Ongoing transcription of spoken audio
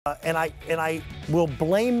And I will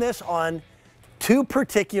blame this on two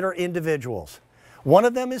particular individuals. One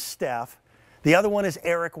of them is Steph. The other one is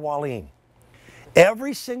Eric Wallin.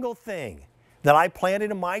 Every single thing that I planted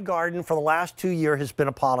in my garden for the last 2 years has been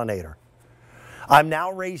a pollinator. I'm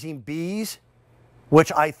now raising bees,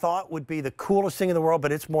 which I thought would be the coolest thing in the world,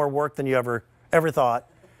 but it's more work than you ever thought.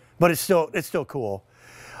 But it's still cool.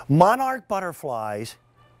 Monarch butterflies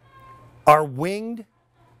are winged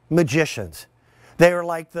magicians. They are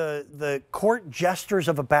like the court jesters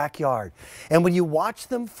of a backyard. And when you watch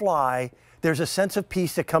them fly, there's a sense of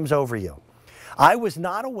peace that comes over you. I was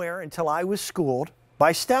not aware until I was schooled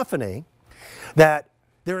by Stephanie that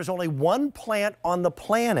there is only one plant on the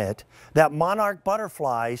planet that monarch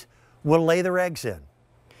butterflies will lay their eggs in.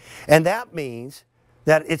 And that means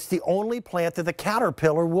that it's the only plant that the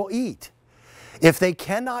caterpillar will eat. If they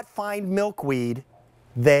cannot find milkweed,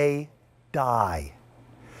 they die.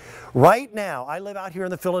 Right now, I live out here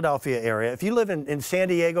in the Philadelphia area. If you live in San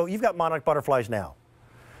Diego, you've got monarch butterflies now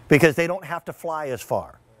because they don't have to fly as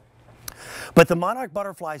far. But the monarch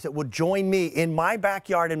butterflies that would join me in my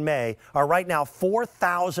backyard in May are right now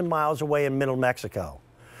 4,000 miles away in middle Mexico.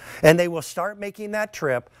 And they will start making that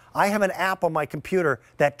trip. I have an app on my computer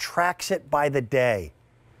that tracks it by the day.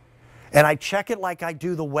 And I check it like I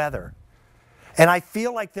do the weather. And I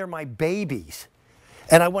feel like they're my babies.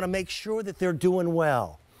 And I want to make sure that they're doing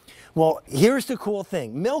well. Well, here's the cool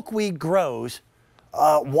thing. Milkweed grows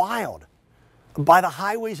wild by the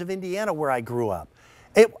highways of Indiana where I grew up.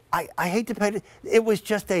 I hate to put it, it was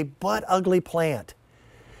just a butt ugly plant.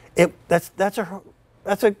 That's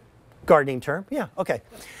a gardening term. Yeah, okay.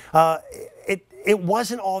 It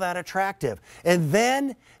wasn't all that attractive. And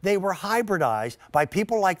then they were hybridized by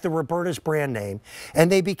people like the Roberta's brand name, and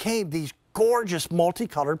they became these gorgeous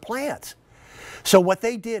multicolored plants. So what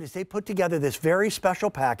they did is they put together this very special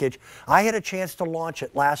package. I had a chance to launch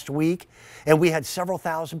it last week, and we had several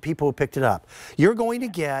thousand people who picked it up. You're going to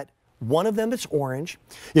get one of them that's orange.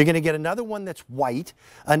 You're going to get another one that's white.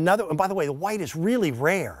 And by the way, the white is really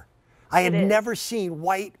rare. I had never seen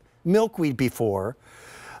white milkweed before.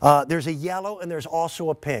 There's a yellow and there's also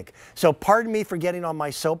a pink. So pardon me for getting on my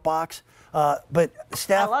soapbox, but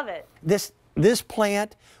Steph, I love it. This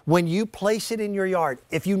plant, when you place it in your yard,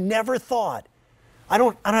 if you never thought, I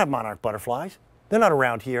don't have monarch butterflies. They're not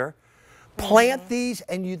around here. Plant these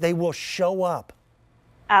and they will show up.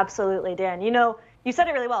 Absolutely, Dan. You know, you said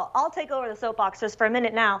it really well. I'll take over the soapbox just for a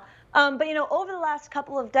minute now. But you know, over the last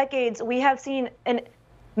couple of decades, we have seen a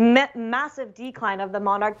massive decline of the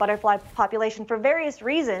monarch butterfly population for various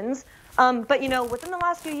reasons. But you know, within the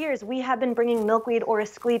last few years, we have been bringing milkweed or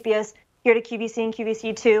Asclepias here to QVC and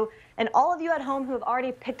QVC2. And all of you at home who have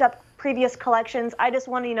already picked up previous collections, I just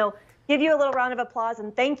want to, you know, give you a little round of applause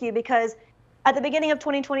and thank you, because at the beginning of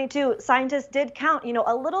 2022, scientists did count, you know,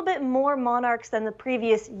 a little bit more monarchs than the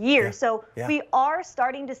previous year. Yeah. So we are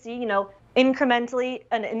starting to see, you know, incrementally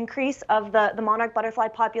an increase of the monarch butterfly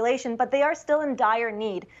population, but they are still in dire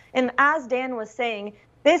need. And as Dan was saying,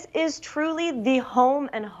 this is truly the home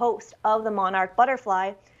and host of the monarch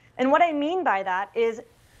butterfly. And what I mean by that is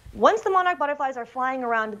once the monarch butterflies are flying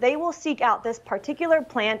around, they will seek out this particular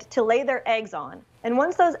plant to lay their eggs on. And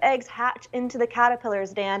once those eggs hatch into the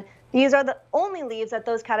caterpillars, Dan, these are the only leaves that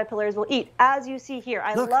those caterpillars will eat, as you see here.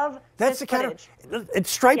 I love this footage.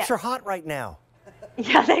 Stripes are hot right now.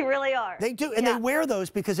 Yeah, they really are. They do, and they wear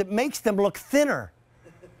those because it makes them look thinner.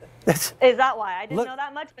 Is that why? I didn't know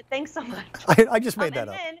that much, but thanks so much. I just made that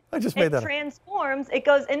up. I just made that up. It transforms, it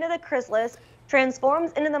goes into the chrysalis,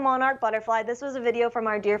 transforms into the monarch butterfly. This was a video from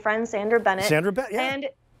our dear friend Sandra Bennett. Sandra Bennett, yeah. And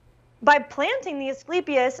by planting the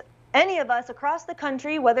Asclepias, any of us across the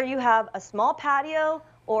country, whether you have a small patio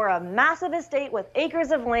or a massive estate with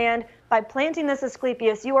acres of land, by planting this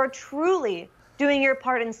Asclepias, you are truly doing your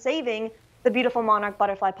part in saving the beautiful monarch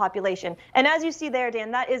butterfly population. And as you see there,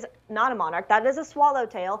 Dan, that is not a monarch, that is a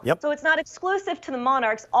swallowtail. Yep. So it's not exclusive to the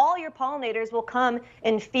monarchs. All your pollinators will come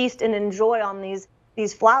and feast and enjoy on these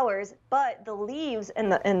flowers, but the leaves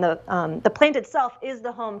and the plant itself is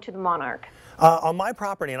the home to the monarch. On my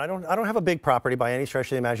property, and I don't have a big property by any stretch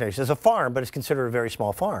of the imagination. It's a farm, but it's considered a very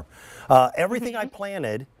small farm. Everything I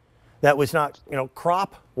planted that was not, you know,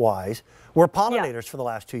 crop-wise were pollinators for the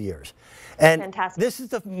last 2 years. And fantastic. This is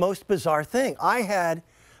the most bizarre thing. I had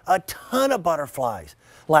a ton of butterflies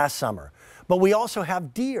last summer, but we also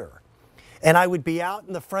have deer. And I would be out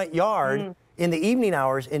in the front yard in the evening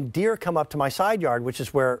hours, and deer come up to my side yard, which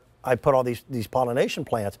is where I put all these pollination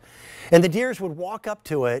plants. And the deers would walk up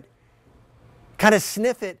to it, kind of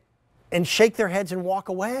sniff it, and shake their heads and walk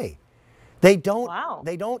away. They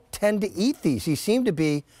don't tend to eat these. These seem to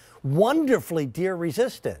be wonderfully deer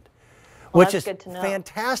resistant. which is good to know.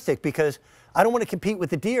 fantastic because I don't want to compete with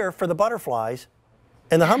the deer for the butterflies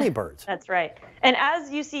and the hummingbirds. That's right. And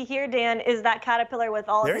as you see here, Dan, is that caterpillar with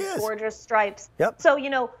all of his gorgeous stripes. Yep. So, you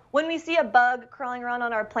know, when we see a bug crawling around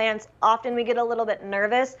on our plants, often we get a little bit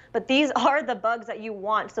nervous, but these are the bugs that you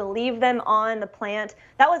want. So leave them on the plant.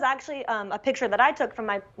 That was actually a picture that I took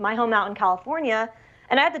from my home out in California.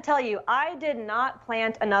 And I have to tell you, I did not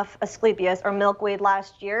plant enough Asclepias or milkweed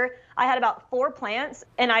last year. I had about 4 plants,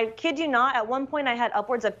 and I kid you not, at one point I had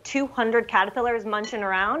upwards of 200 caterpillars munching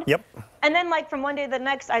around. Yep. And then like from one day to the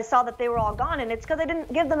next, I saw that they were all gone, and it's because I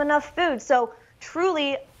didn't give them enough food. So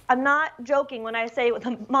truly, I'm not joking when I say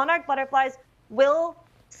the monarch butterflies will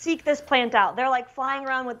seek this plant out. They're like flying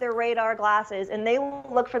around with their radar glasses, and they will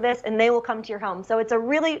look for this, and they will come to your home. So it's a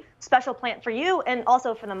really special plant for you and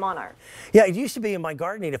also for the monarch. Yeah, it used to be in my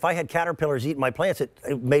gardening, if I had caterpillars eating my plants,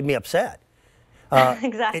 it made me upset.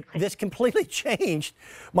 Exactly. This completely changed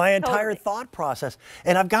my entire thought process.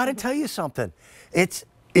 And I've got to tell you something. It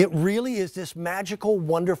really is this magical,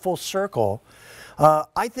 wonderful circle.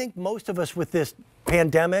 I think most of us with this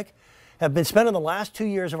pandemic have been spending the last 2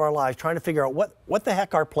 years of our lives trying to figure out what the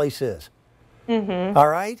heck our place is. All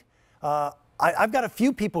right? I've got a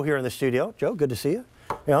few people here in the studio. Joe, good to see you.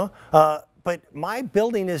 You know, but my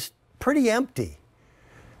building is pretty empty.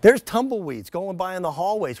 There's tumbleweeds going by in the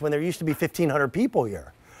hallways when there used to be 1,500 people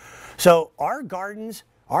here. So our gardens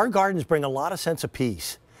bring a lot of sense of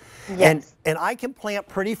peace. Yes. And I can plant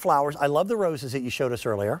pretty flowers. I love the roses that you showed us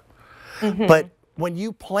earlier. But when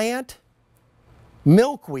you plant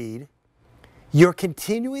milkweed, you're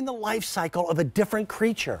continuing the life cycle of a different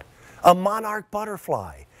creature, a monarch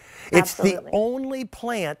butterfly. It's the only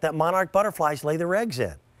plant that monarch butterflies lay their eggs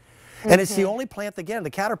in. And it's the only plant, again, the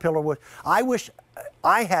caterpillar would. I wish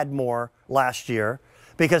I had more last year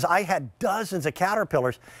because I had dozens of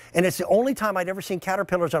caterpillars. And it's the only time I'd ever seen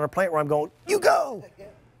caterpillars on a plant where I'm going, you go.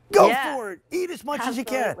 Go for it. Eat as much as you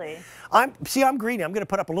can. I'm greedy. I'm going to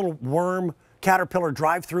put up a little worm caterpillar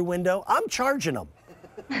drive-through window. I'm charging them.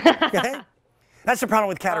 Okay? That's the problem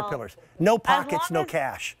with caterpillars. No pockets, no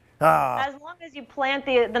cash. As long as you plant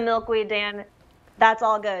the milkweed, Dan, that's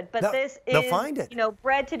all good. But this is, you know,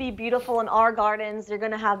 bred to be beautiful in our gardens. You're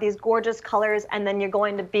going to have these gorgeous colors, and then you're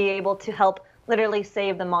going to be able to help literally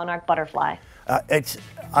save the monarch butterfly.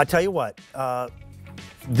 I'll tell you what,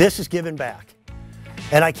 this is giving back.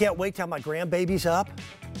 And I can't wait till my grandbaby's up,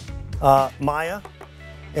 Maya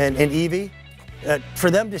and Evie,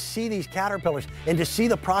 for them to see these caterpillars and to see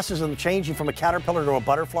the process of them changing from a caterpillar to a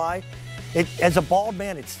butterfly. As a bald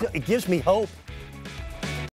man, it gives me hope.